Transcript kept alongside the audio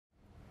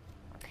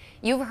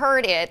You've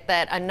heard it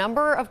that a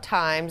number of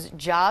times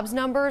jobs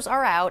numbers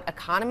are out.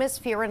 Economists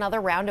fear another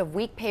round of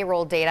weak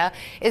payroll data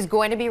is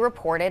going to be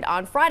reported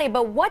on Friday.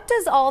 But what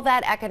does all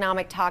that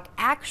economic talk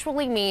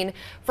actually mean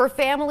for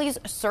families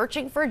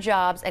searching for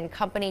jobs and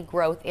company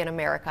growth in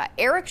America?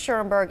 Eric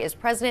Schurenberg is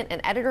president and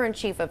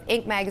editor-in-chief of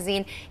INC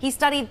Magazine. He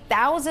studied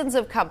thousands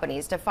of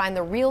companies to find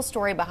the real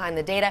story behind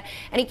the data,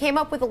 and he came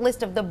up with a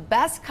list of the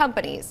best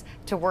companies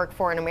to work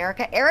for in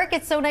America. Eric,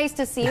 it's so nice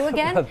to see you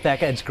again.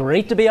 Becca, it's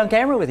great to be on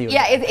camera with you.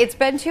 Yeah, it's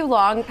been too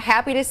long.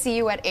 Happy to see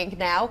you at INC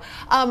now.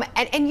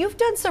 And you've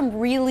done some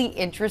really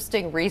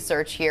interesting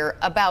research here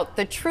about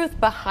the truth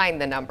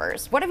behind the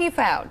numbers. What have you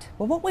found?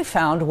 Well, what we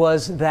found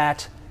was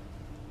that,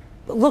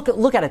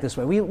 look at it this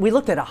way. We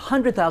looked at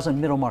 100,000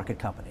 middle market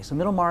companies. The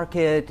middle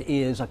market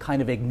is a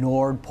kind of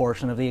ignored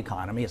portion of the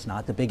economy. It's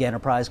not the big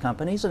enterprise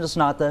companies, and it's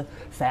not the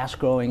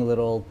fast-growing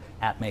little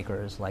app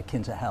makers like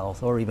Kinsa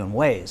Health or even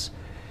Waze.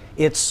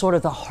 It's sort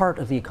of the heart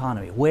of the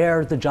economy,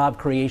 where the job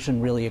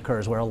creation really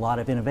occurs, where a lot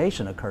of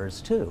innovation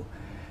occurs too.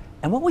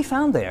 And what we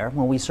found there,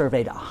 when we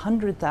surveyed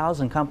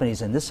 100,000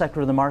 companies in this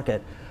sector of the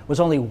market, was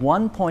only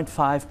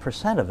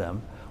 1.5% of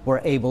them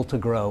were able to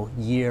grow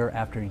year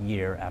after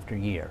year after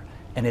year.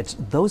 And it's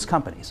those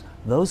companies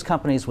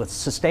with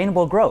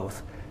sustainable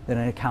growth, that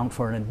account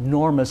for an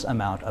enormous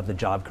amount of the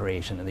job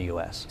creation in the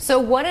U.S.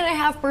 So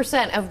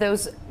 1.5% of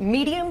those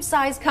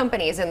medium-sized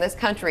companies in this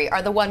country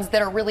are the ones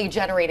that are really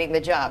generating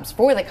the jobs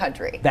for the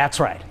country.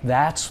 That's right.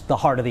 That's the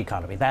heart of the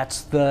economy.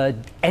 That's the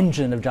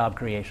engine of job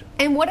creation.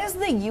 And what is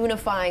the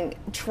unifying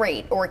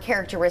trait or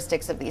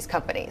characteristics of these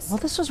companies? Well,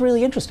 this was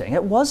really interesting.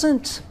 It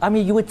wasn't, I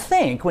mean, you would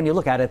think when you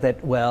look at it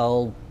that,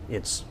 well,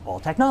 it's all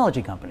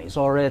technology companies,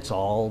 or it's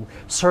all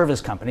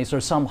service companies,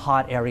 or some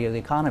hot area of the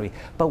economy.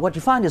 But what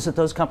you find is that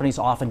those companies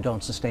often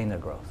don't sustain their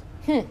growth.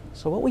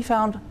 So what we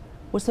found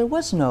was there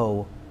was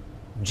no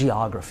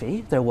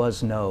geography, there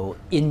was no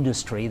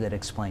industry that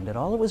explained it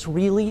all. It was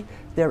really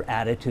their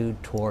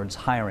attitude towards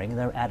hiring,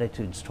 their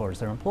attitudes towards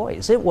their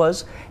employees. It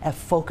was a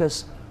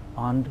focus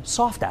on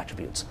soft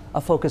attributes,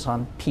 a focus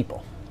on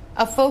people.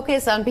 A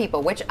focus on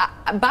people, which,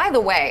 by the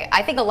way,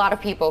 I think a lot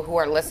of people who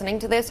are listening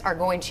to this are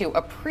going to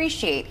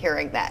appreciate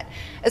hearing that,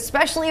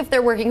 especially if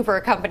they're working for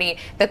a company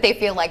that they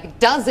feel like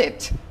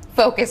doesn't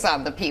focus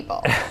on the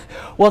people.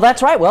 Well,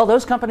 that's right. Well,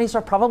 those companies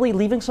are probably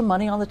leaving some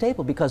money on the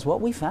table, because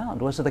what we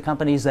found was that the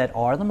companies that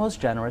are the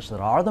most generous, that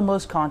are the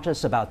most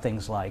conscious about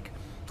things like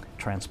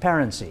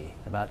transparency,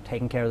 about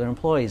taking care of their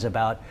employees,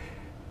 about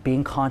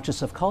being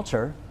conscious of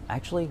culture,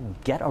 actually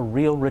get a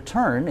real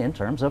return in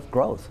terms of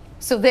growth.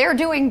 So they're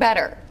doing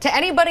better. To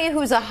anybody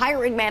who's a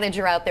hiring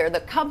manager out there,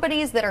 the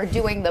companies that are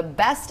doing the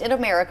best in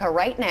America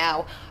right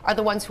now are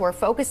the ones who are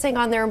focusing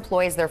on their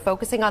employees. They're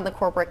focusing on the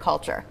corporate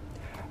culture.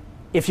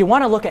 If you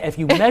want to look at, if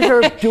you measure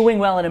doing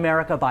well in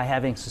America by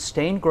having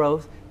sustained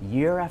growth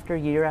year after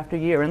year after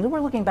year, and then we're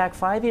looking back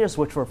 5 years,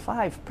 which were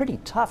 5 pretty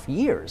tough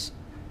years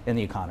in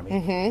the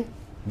economy,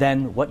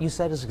 then what you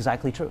said is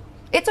exactly true.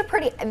 It's a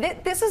pretty,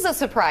 this is a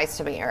surprise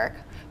to me, Eric,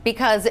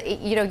 because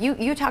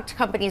you talk to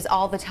companies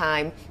all the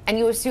time and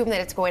you assume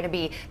that it's going to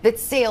be that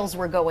sales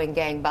were going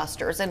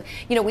gangbusters. And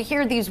we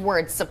hear these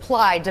words,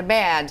 supply,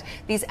 demand,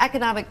 these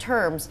economic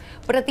terms,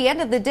 but at the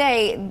end of the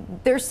day,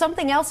 there's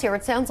something else here.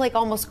 It sounds like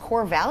almost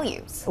core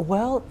values.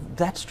 Well,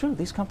 that's true.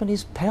 These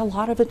companies pay a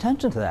lot of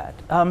attention to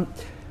that.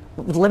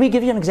 Let me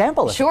give you an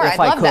example, if I'd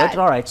I love could. that.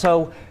 All right,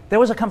 so there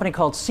was a company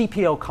called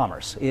CPO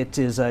Commerce. It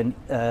is an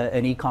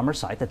e-commerce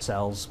site that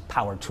sells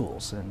power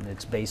tools, and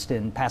it's based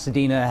in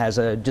Pasadena, has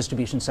a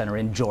distribution center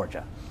in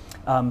Georgia.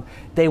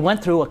 They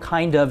went through a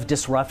kind of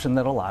disruption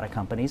that a lot of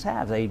companies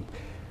have. They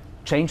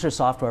changed their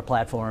software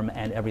platform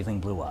and everything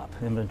blew up.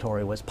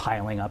 Inventory was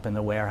piling up in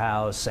the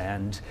warehouse,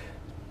 and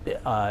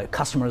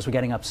customers were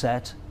getting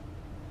upset.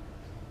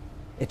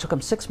 It took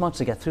them 6 months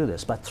to get through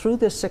this, but through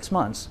this 6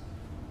 months,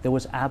 there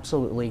was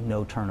absolutely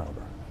no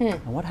turnover.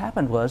 And what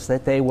happened was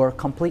that they were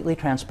completely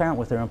transparent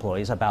with their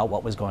employees about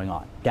what was going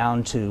on,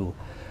 down to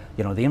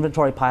the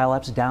inventory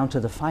pileups, down to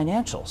the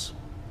financials.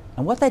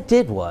 And what that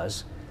did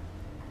was,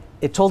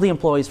 it told the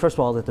employees, first of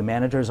all, that the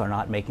managers are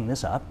not making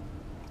this up.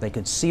 They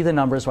could see the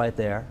numbers right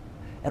there.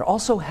 It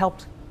also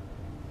helped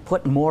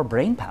put more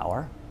brain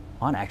power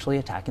on actually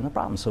attacking the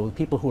problem. So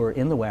people who were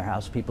in the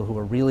warehouse, people who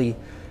were really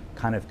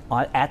kind of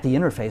at the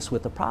interface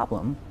with the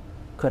problem,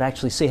 could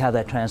actually see how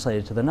that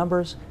translated to the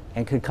numbers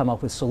and could come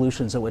up with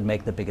solutions that would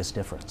make the biggest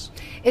difference.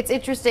 It's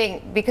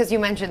interesting because you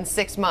mentioned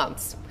 6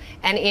 months.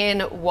 And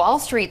in Wall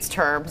Street's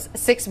terms,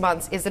 6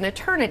 months is an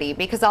eternity,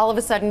 because all of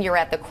a sudden you're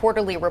at the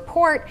quarterly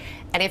report,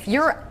 and if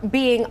you're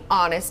being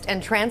honest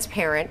and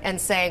transparent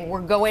and saying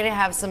we're going to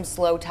have some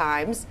slow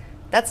times,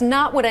 that's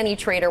not what any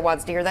trader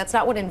wants to hear. That's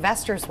not what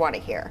investors want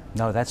to hear.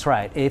 No, that's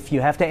right. If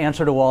you have to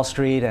answer to Wall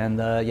Street and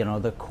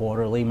the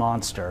quarterly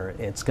monster,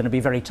 it's going to be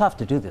very tough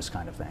to do this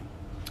kind of thing.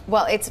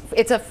 Well,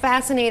 it's a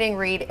fascinating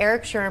read.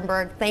 Eric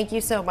Schurenberg, thank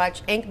you so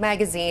much. INC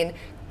Magazine,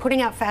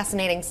 putting out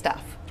fascinating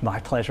stuff. My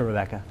pleasure,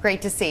 Rebecca.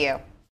 Great to see you.